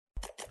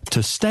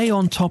To stay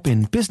on top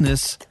in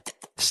business,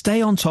 stay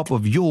on top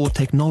of your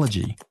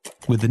technology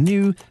with the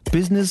new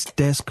Business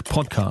Desk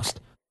podcast,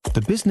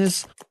 The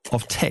Business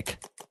of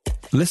Tech.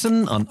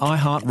 Listen on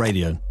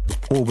iHeartRadio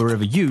or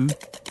wherever you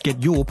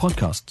get your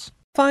podcasts.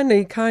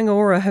 Finally, Kāinga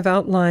Ora have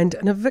outlined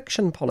an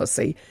eviction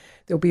policy.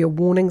 There'll be a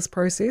warnings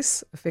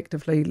process,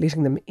 effectively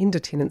letting them end a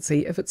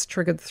tenancy if it's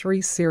triggered 3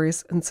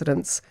 serious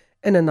incidents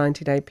in a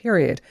 90-day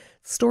period.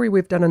 Story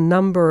we've done a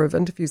number of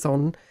interviews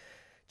on,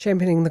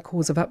 championing the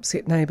cause of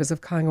upset neighbours of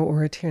Kāinga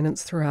Ora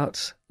tenants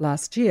throughout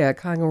last year.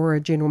 Kāinga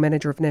Ora General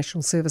Manager of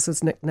National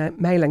Services, Nick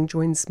Mailing,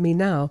 joins me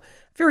now.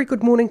 Very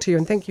good morning to you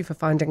and thank you for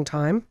finding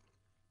time.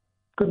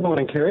 Good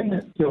morning, Kerry.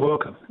 You're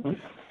welcome.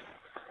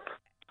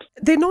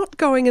 They're not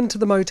going into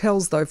the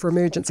motels, though, for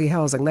emergency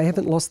housing. They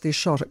haven't lost their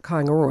shot at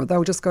Kāinga Ora.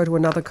 They'll just go to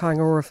another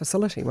Kāinga Ora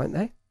facility, won't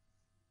they?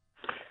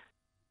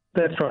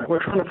 That's right.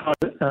 We're trying to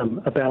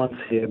find a balance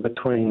here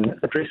between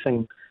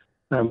addressing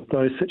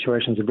those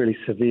situations of really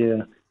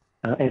severe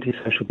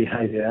antisocial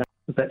behaviour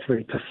that's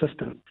very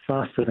persistent,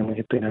 faster than we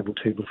have been able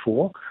to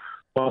before,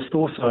 whilst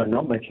also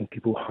not making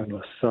people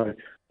homeless. So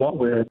what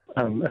we're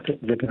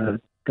effectively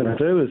going to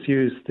do is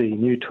use the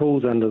new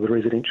tools under the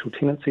Residential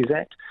Tenancies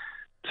Act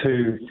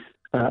to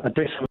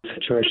address some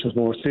situations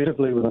more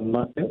assertively within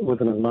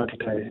a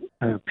 90-day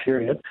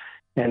period.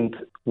 And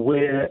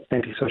where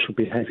antisocial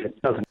behaviour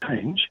doesn't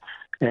change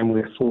and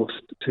we're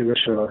forced to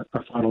issue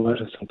a final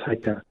notice and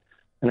take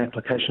an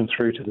application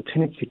through to the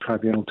Tenancy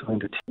Tribunal to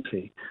end a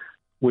tenancy,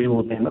 we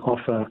will then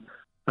offer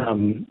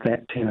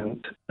that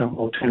tenant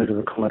alternative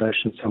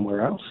accommodation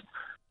somewhere else.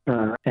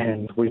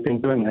 And we've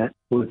been doing that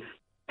with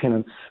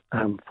tenants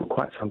for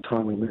quite some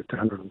time. We moved to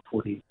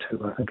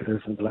 142, I think it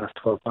is, in the last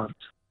 12 months.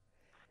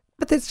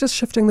 But that's just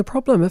shifting the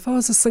problem. If I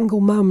was a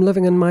single mum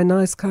living in my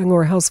nice Kāinga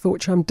Ora house, for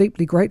which I'm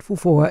deeply grateful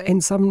for,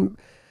 and some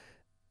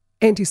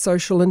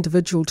antisocial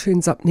individual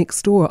turns up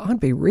next door, I'd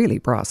be really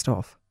brassed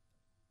off.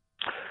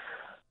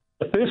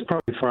 The first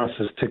priority for us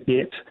is to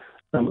get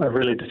a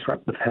really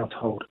disruptive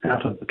household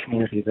out of the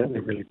community that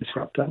they're really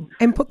disrupting.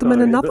 And put them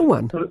in another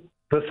one.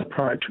 This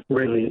approach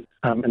really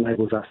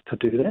enables us to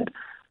do that.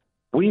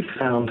 We've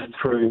found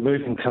through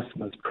moving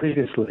customers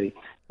previously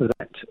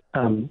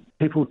that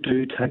people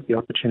do take the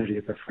opportunity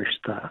of a fresh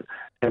start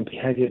and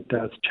behaviour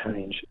does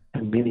change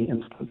in many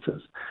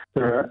instances.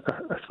 There are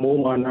a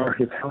small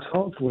minority of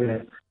households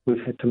where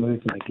we've had to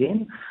move them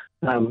again,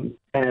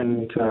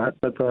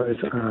 but those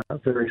are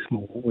very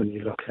small when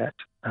you look at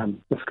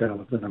the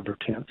scale of the number of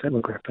tenants that we're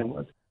grappling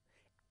with.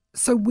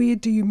 So where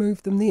do you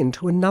move them then?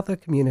 To another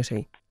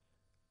community?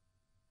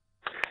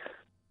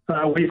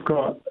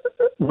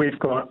 We've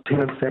got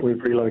tenants that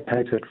we've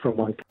relocated from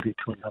one community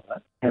to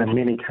another, and in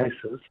many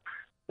cases,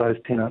 those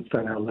tenants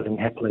are now living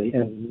happily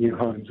in new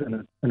homes in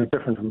a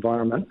different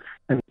environment.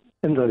 And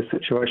in those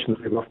situations,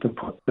 we've often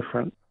put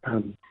different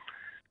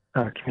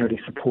community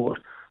support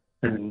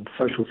and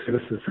social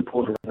services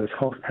support around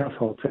those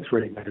households. That's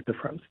really made a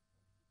difference.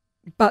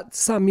 But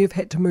some you've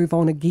had to move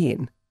on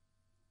again.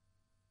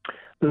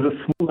 There's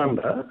a small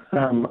number.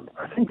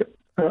 I think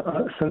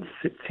since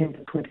September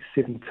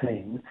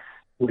 2017.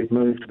 We've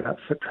moved about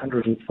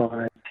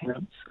 605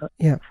 tenants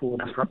for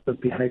disruptive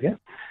behaviour,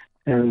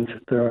 and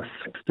there are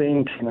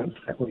 16 tenants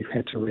that we've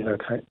had to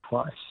relocate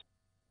twice.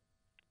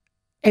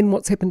 And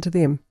what's happened to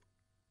them?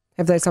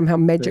 Have they somehow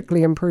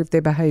magically improved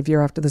their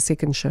behaviour after the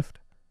second shift?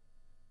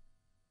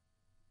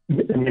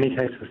 In many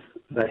cases,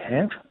 they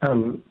have.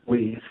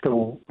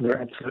 There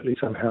are absolutely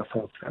some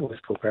households that we're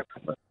still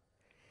grappling with.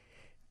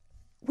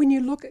 When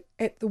you look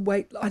at the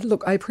wait,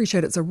 I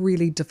appreciate it's a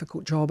really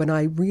difficult job, and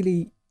I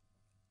really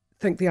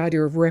think the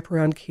idea of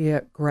wraparound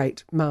care,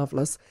 great,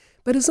 marvellous.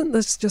 But isn't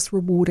this just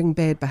rewarding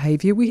bad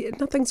behaviour?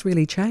 Nothing's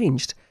really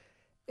changed.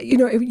 You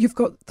know, you've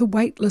got the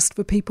wait list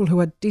for people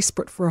who are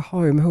desperate for a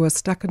home, who are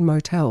stuck in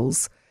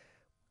motels,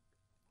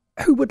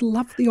 who would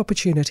love the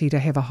opportunity to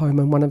have a home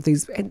in one of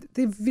these. And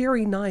they're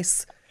very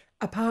nice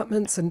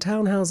apartments and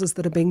townhouses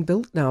that are being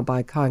built now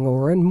by Kāinga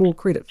Ora, and more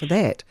credit for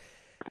that.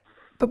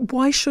 But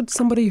why should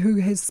somebody who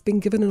has been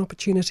given an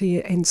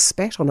opportunity and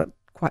spat on it,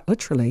 quite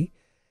literally,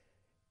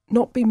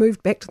 not be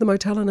moved back to the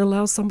motel and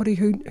allow somebody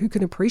who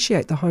can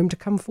appreciate the home to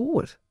come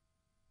forward?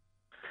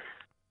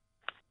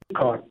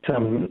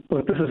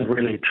 This is a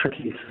really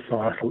tricky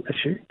societal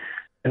issue,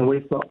 and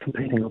we've got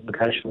competing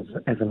obligations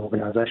as an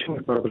organisation.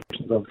 We've got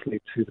obligations, obviously,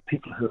 to the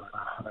people who are in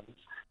our homes.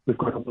 We've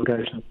got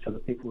obligations to the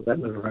people that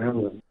live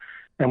around them.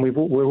 And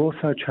we're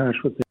also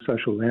charged with the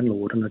social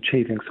landlord and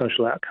achieving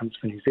social outcomes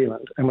for New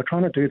Zealand. And we're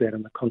trying to do that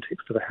in the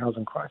context of a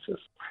housing crisis.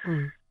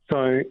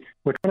 So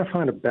we're trying to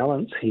find a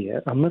balance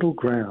here, a middle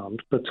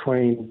ground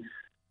between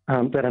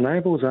that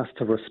enables us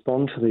to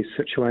respond to these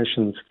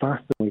situations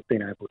faster than we've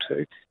been able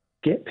to,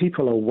 get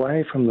people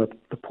away from the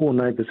poor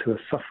neighbours who are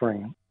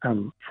suffering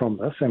from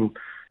this. And,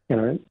 you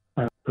know,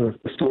 the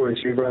stories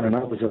you've run and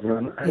others have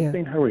run have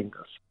been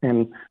horrendous.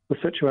 And the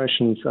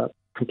situations are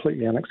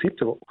completely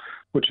unacceptable,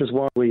 which is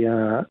why we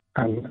are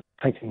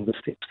taking the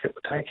steps that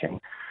we're taking.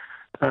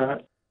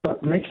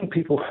 But making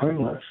people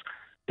homeless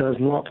does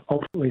not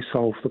ultimately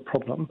solve the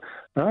problem.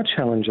 Our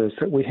challenge is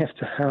that we have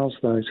to house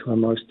those who are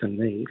most in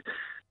need.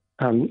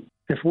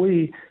 If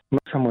we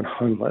make someone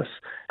homeless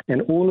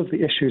and all of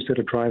the issues that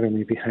are driving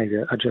their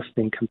behaviour are just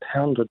being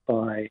compounded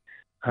by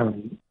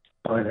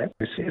that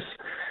process,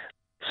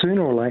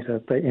 sooner or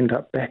later they end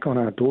up back on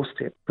our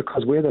doorstep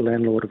because we're the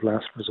landlord of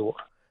last resort.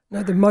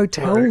 No, the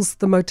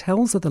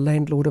motels are the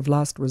landlord of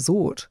last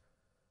resort.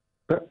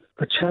 But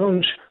the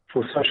challenge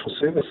for social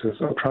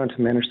services are trying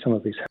to manage some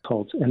of these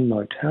households in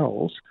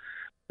motels,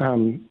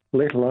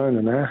 let alone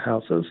in our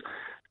houses,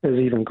 is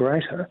even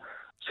greater.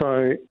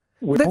 So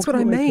that's what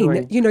I mean.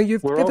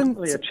 We're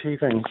ultimately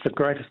achieving the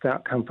greatest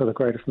outcome for the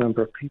greatest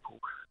number of people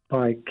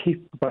by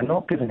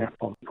not giving up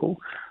on people,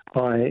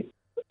 by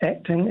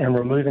acting and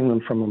removing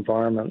them from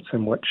environments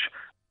in which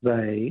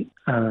they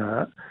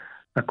are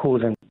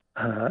causing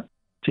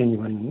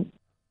genuine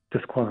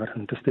disquiet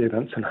and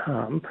disturbance and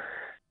harm,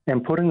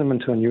 and putting them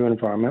into a new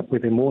environment where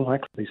they're more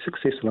likely to be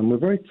successful. And we're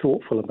very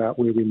thoughtful about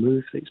where we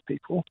move these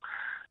people.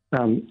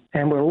 And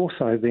we're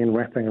also then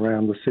wrapping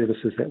around the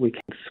services that we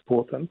can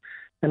support them.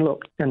 And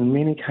look, in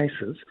many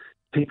cases,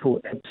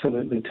 people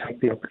absolutely take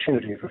the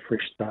opportunity of a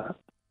fresh start.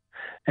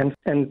 And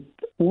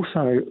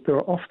also, there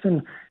are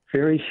often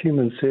very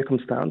human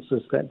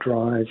circumstances that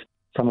drive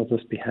some of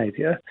this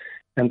behaviour.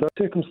 And those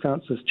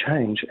circumstances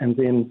change, and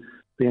then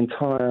the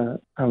entire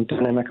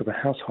dynamic of a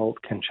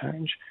household can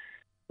change.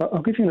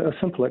 I'll give you a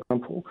simple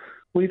example.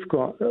 It's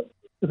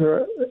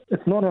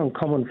not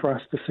uncommon for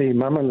us to see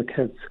mum and the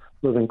kids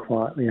living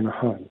quietly in a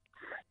home.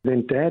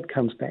 Then dad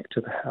comes back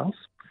to the house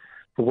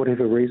for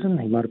whatever reason.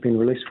 He might have been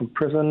released from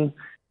prison,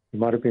 he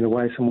might have been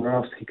away somewhere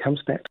else. He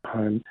comes back to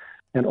home,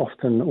 and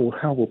often all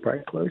hell will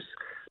break loose.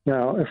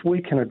 Now, if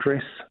we can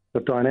address the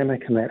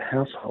dynamic in that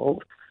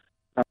household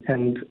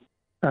and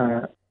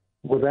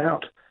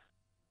without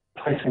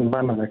placing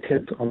mum and the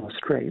kids on the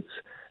streets,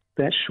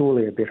 that's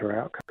surely a better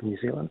outcome in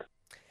New Zealand.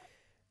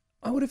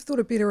 I would have thought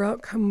a better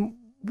outcome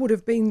would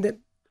have been that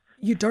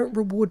you don't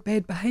reward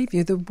bad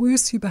behaviour. The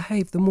worse you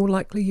behave, the more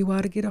likely you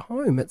are to get a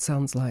home, it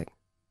sounds like.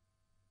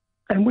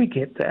 And we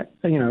get that.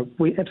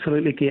 We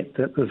absolutely get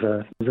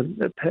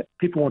that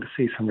people want to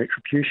see some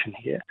retribution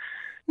here.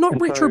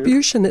 Not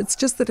retribution, it's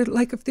just that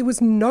if there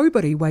was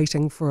nobody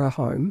waiting for a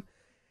home,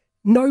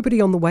 nobody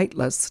on the wait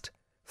list,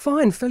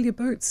 fine, fill your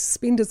boots,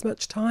 spend as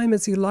much time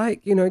as you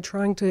like,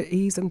 trying to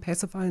ease and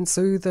pacify and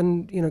soothe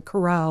and,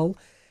 corral.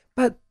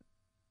 But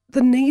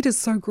the need is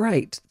so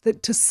great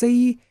that to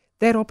see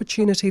that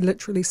opportunity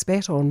literally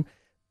spat on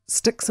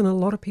sticks in a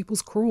lot of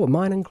people's craw,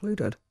 mine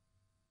included.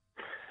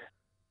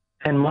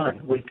 And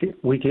mine,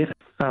 we get it.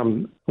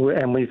 And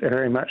we've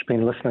very much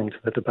been listening to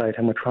the debate,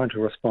 and we're trying to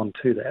respond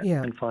to that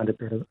and find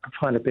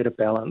a better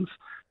balance,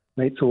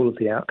 meets all of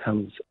the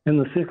outcomes in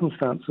the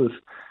circumstances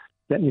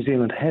that New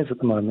Zealand has at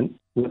the moment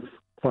with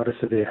quite a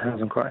severe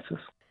housing crisis.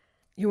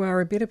 You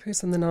are a better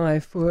person than I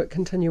for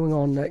continuing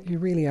on, Nick. You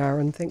really are,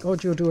 and thank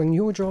God you're doing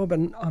your job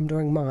and I'm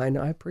doing mine.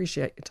 I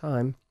appreciate your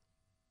time.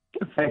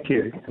 Thank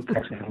you, and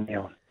thanks for having me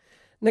on.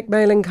 Nick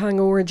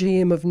Bayling-Kāinga-Ora,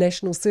 GM of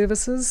National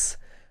Services,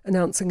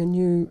 announcing a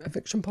new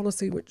eviction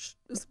policy, which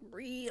is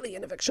really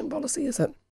an eviction policy, is it?